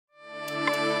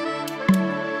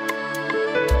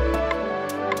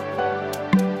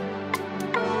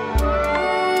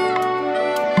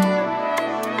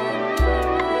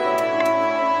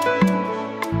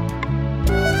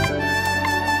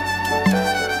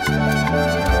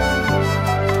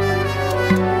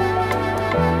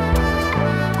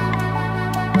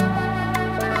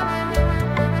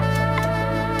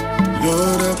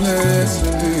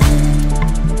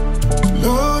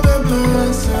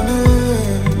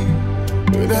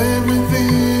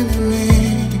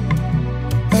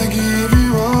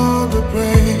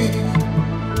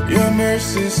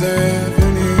mercies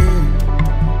ever new.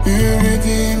 You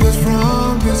redeemed us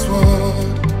from this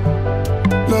world.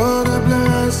 Lord, I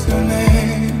bless your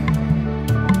name.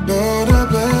 Lord, I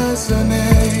bless your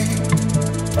name.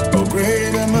 Oh,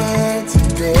 great and mighty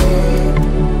God,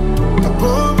 I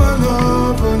pour my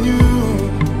love on you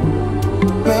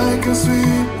like a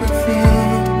sweet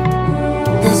perfume.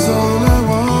 That's all I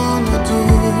wanna do.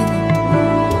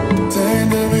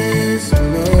 Tender is your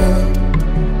love.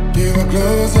 You are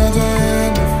closer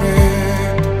than a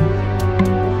friend.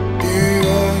 You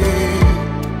are here,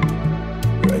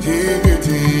 right here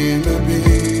within the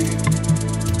beat.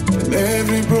 And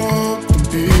every broken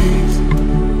piece,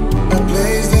 I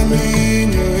place them in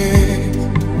your hands.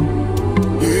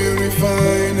 You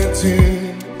refine and tune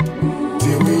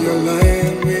till we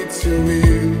align with your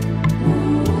will.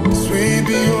 Sweet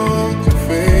beyond your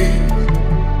face,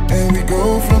 and we go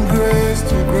from grace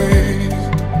to grace.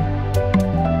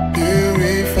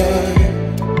 Purified,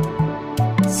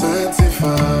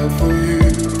 sanctified for you.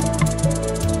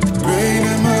 Great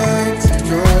and mighty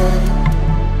God,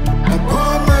 I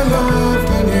pour my love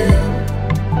on you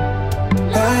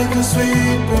like a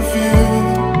sweet perfume.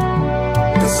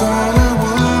 That's all I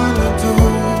wanna do.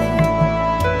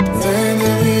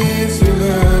 Tender is your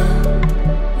love.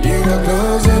 You are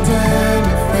closer than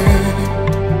a friend.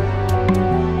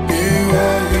 You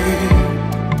are here,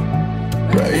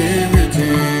 right here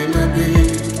within the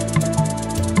beat.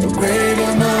 A great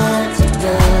and mighty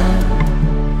God,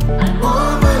 I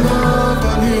pour my love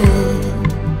on you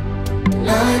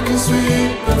like a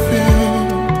sweet perfume.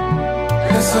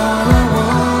 That's all I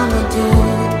wanna do.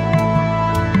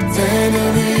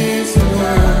 Tender is your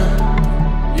love.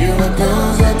 You are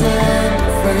closer than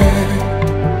a friend.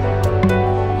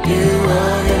 You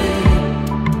are here,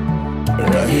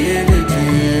 right here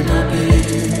within my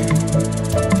being.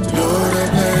 Lord, I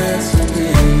bless your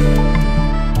name.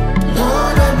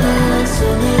 Lord, I bless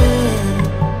your name.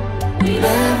 With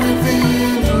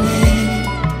everything you need,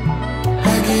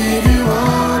 I give you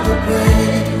all the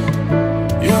praise.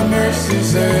 Your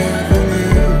mercies ever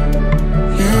new.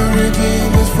 You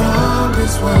redeemed us from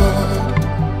this world.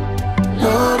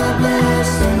 Lord, I bless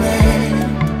your name.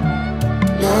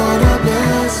 Lord, I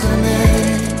bless your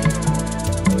name.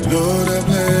 Lord, I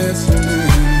bless your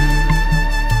name.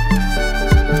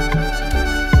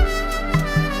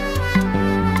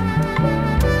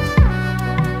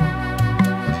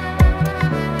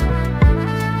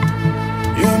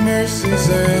 Your mercies